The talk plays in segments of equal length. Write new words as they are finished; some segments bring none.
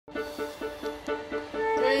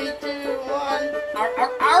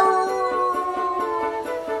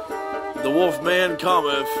wolf man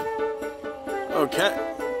cometh. Oh,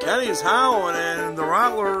 Kenny's howling, and the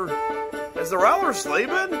Rattler... Is the Rattler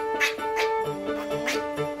sleeping?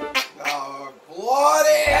 Oh,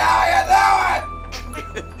 bloody, how you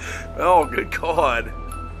doing? Oh, good God.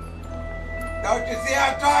 Don't you see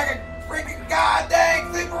I'm talking freaking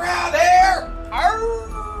goddamn sleep around here?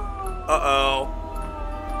 Uh-oh.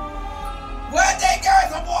 Well, take care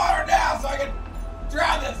of some water now so I can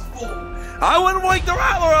drown this fool. I wouldn't wake the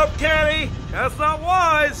Rattler up, Kenny. That's not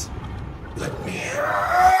wise. Let me hear.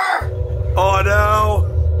 Oh, no.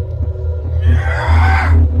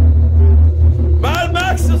 Mad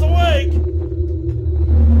Max is awake.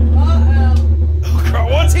 Uh-oh. Oh, God,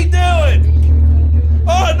 what's he doing?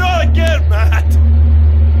 Oh, not again, Matt.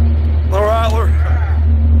 The Rattler.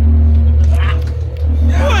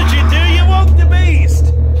 What'd you do? You woke the beast.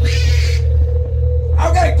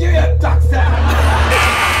 I'm gonna give you a duck sound.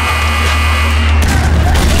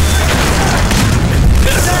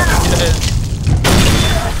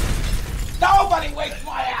 Nobody wakes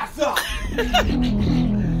my ass up.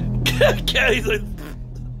 Kenny's like...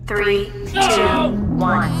 3, 2,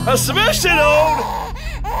 1. A submission hold!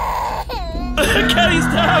 Kenny's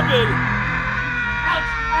tapping!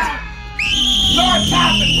 Start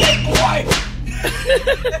tapping, big boy!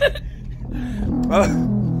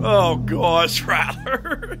 Oh gosh,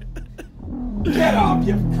 Rattler. Get up,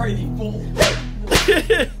 you crazy fool!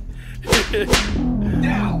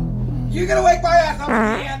 Now, you gonna wake my ass up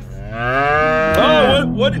again? Oh,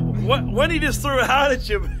 what he just threw out at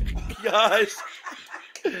you, guys.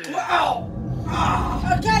 Wow!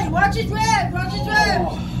 Ah. Okay, watch his ribs, watch his ribs.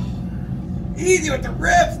 Oh. Easy with the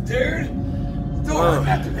ribs, dude. Don't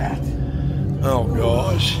after that. Oh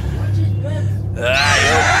gosh. Watch his ribs.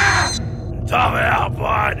 Top it out,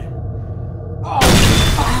 bud.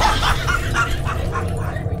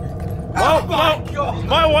 Oh my God!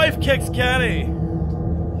 My wife kicks Kenny.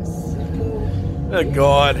 Oh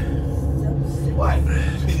God. What?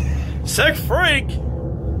 Sick freak.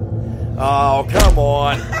 Oh, come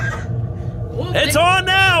on. It's on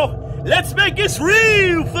now. Let's make this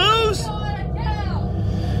real, fools.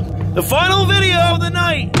 The final video of the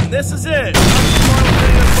night. This is it.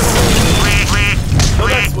 Oh,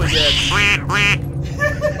 that's what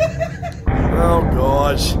Oh,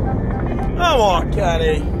 gosh. Come on,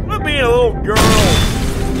 Kenny. Quit being a little girl.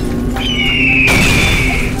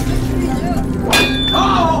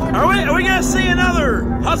 Oh! Are we gonna see another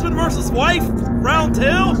husband versus wife round 2?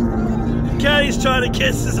 Kenny's trying to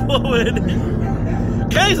kiss his woman.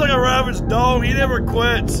 Kenny's like a ravaged dog. He never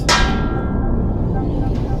quits.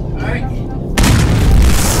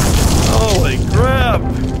 Holy crap.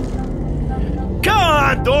 Come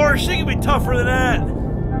on, Doris. She can be tougher than that.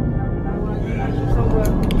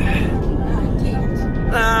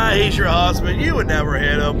 Nah, he's your husband. You would never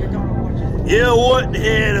hit him. You wouldn't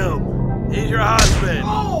hit him. He's your husband.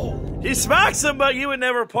 Oh! He smacks him, but you would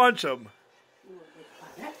never punch him.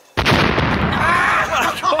 What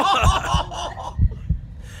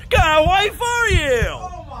kind of wife are you?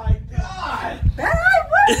 Oh my God!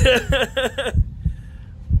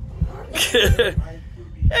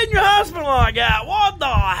 And your husband like that? What the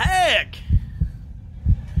heck?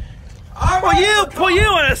 Put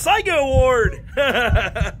you in a psycho ward.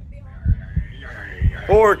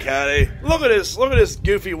 Poor Caddy. Look at this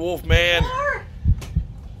goofy wolf man.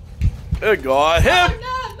 Good God. Him.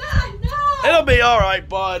 No. It'll be all right,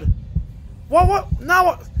 bud. What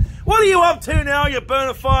are you up to now, you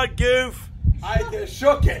bona fide goof? I just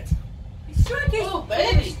shook it. He shook his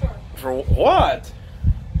baby. For what?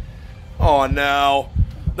 Oh no.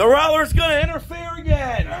 The Rattler's gonna interfere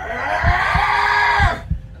again.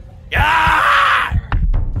 Ah!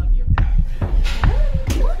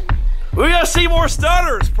 We gotta see more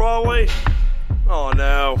stutters, probably. Oh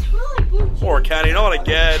no. Poor Caddy, not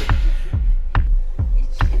again.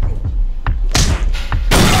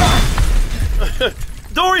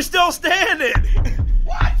 Dory's still standing.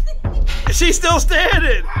 What? She's still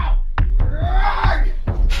standing.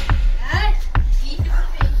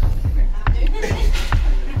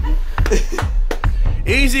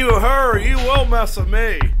 Easy with her, you won't mess with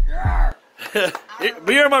me.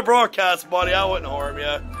 Be here in my broadcast, buddy. I wouldn't harm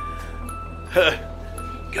you.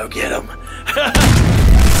 Go get him.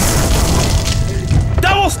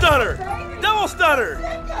 Double stutter! Double stutter!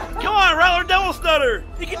 Come on, Rattler, double stutter!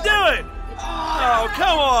 You can do it! Oh,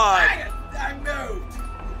 come on! I moved.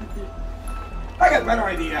 I got a better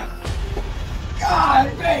idea.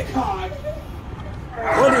 God, big hog.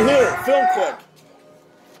 What do you hear? Film clip.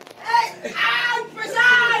 Hey, ow,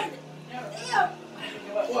 preside!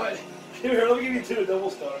 What? Come here, let me give you two double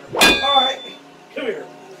stutter. All right. Come here.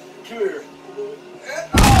 Come here.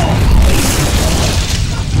 Oh!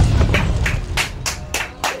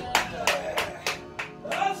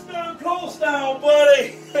 touchdown,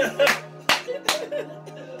 buddy.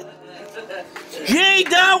 He ain't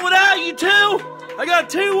down without you two. I got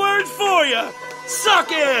 2 words for you. Suck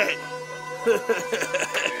it.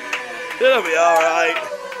 It'll be all right.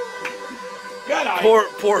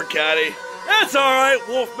 Poor Caddy. That's all right,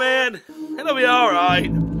 Wolfman. It'll be all right.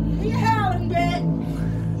 You howling,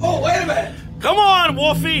 bitch. Oh, wait a minute. Come on,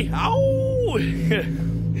 Wolfie. Ow.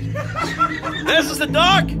 This is the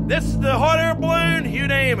doc. This is the hot air balloon. You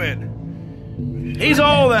name it. He's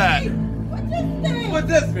all that. What's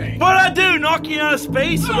this mean? What I do? Knock you out of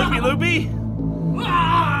space, loopy loopy? Come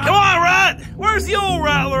on, Rat. Where's the old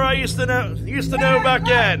Rattler I used to know back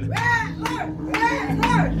then? Rattler.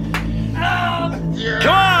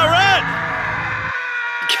 Come on, Rat.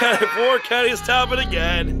 Poor Kenny's tapping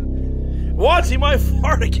again. Watch, he might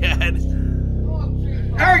fart again.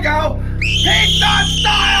 There we go. Kickstart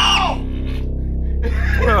style.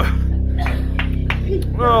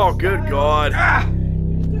 Oh, good God.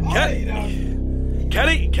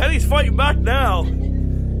 Kenny's fighting back now.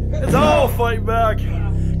 It's all fighting back.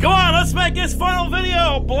 Come on, let's make this final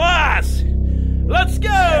video a blast. Let's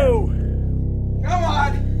go. Come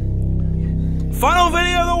on. Final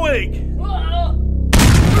video of the week.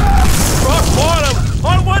 Rock bottom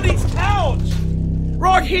on Wendy's couch.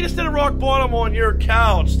 He just did a rock bottom on your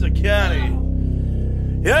couch to Kenny.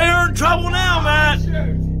 Yeah, you're in trouble now, Matt.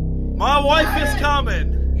 My wife is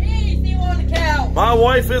coming. Easy on the couch. My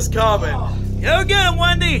wife is coming. Go get him,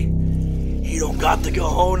 Wendy. You don't got the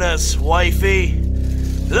cojones, wifey.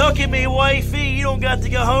 Look at me, wifey. You don't got the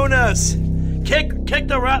cojones. Kick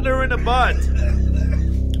the Rattler in the butt.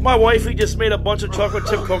 My wifey just made a bunch of chocolate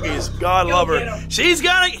chip cookies. God love her. She's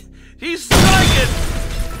striking.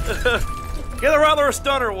 Get the Rattler a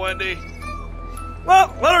stunner, Wendy.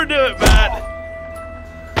 Well, let her do it, Matt.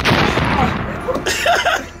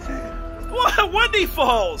 What? Wendy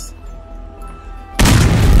falls.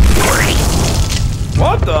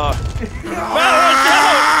 What the? Matt, watch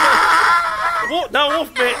out! No,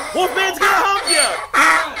 Wolfman. Wolfman's gonna hump you.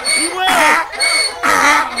 He will.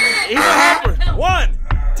 He's a humper. 1,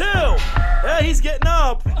 2. Yeah, he's getting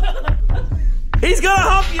up. He's gonna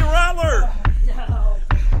hump you, Rattler.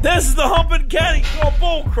 This is the humping caddy. Oh,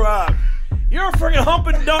 bull crap. You're a freaking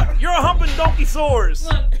humping you're a humping donkey sores.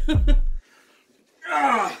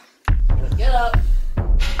 Get up.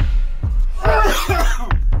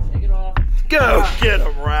 Shake it off. Go get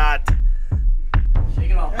him, Rat.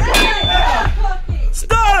 Shake it off.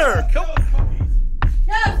 Stunner! Come on.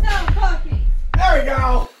 Some cookies. There we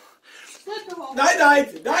go. Slip them over. Night night.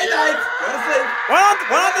 Night night. Go to sleep. Why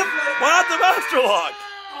not the master lock?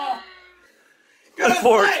 Go to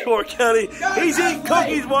Poor sleep. Kenny. Go to He's eating sleep.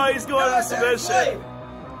 cookies while he's going to submission.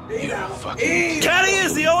 Kenny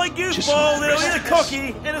is the only goofball that'll eat a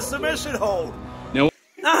cookie in a submission hold. No.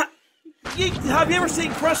 Have you ever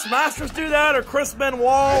seen Chris Masters do that, or Chris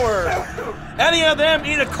Benoit, or any of them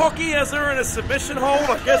eat a cookie as they're in a submission hold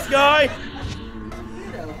like this guy?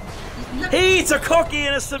 He eats a cookie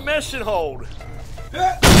in a submission hold.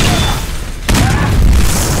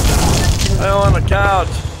 On the couch.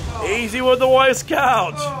 Easy with the wife's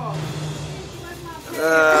couch.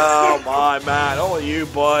 Oh my man, only you,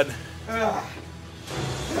 bud.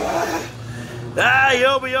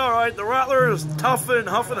 You'll be alright. The Rattler is toughing and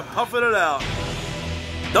huffing and puffing it out.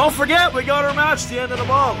 Don't forget, we got our match at the end of the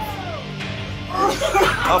month.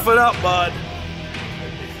 Huff it up, bud.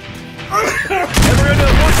 And we're gonna do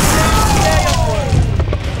it once again.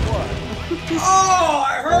 Oh, I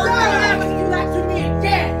heard What that. happened? You like to be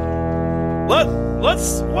again.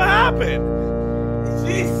 What happened?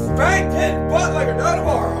 She spanked his butt like a no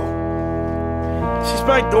tomorrow. She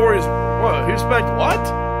spanked Doris. What? Who spanked what?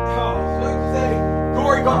 Oh, so you say,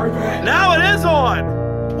 Dory got revenge. Now it is on.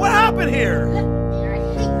 What happened here?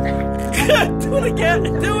 Do it again.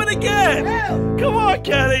 Do it again. Come on,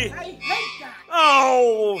 Kenny. I hate that.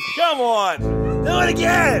 Oh, come on. Do it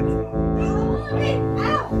again.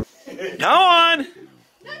 Ow. Come on.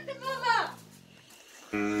 Let the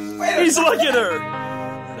mama. He's looking at her.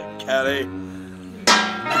 Kenny.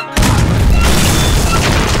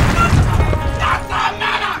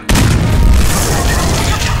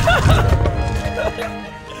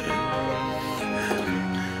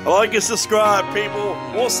 Like and subscribe, people.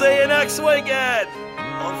 We'll see you next weekend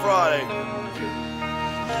on Friday.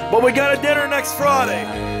 But we got a dinner next Friday,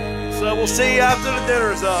 so we'll see you after the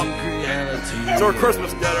dinner's up. It's our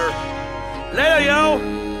Christmas dinner. Later, yo.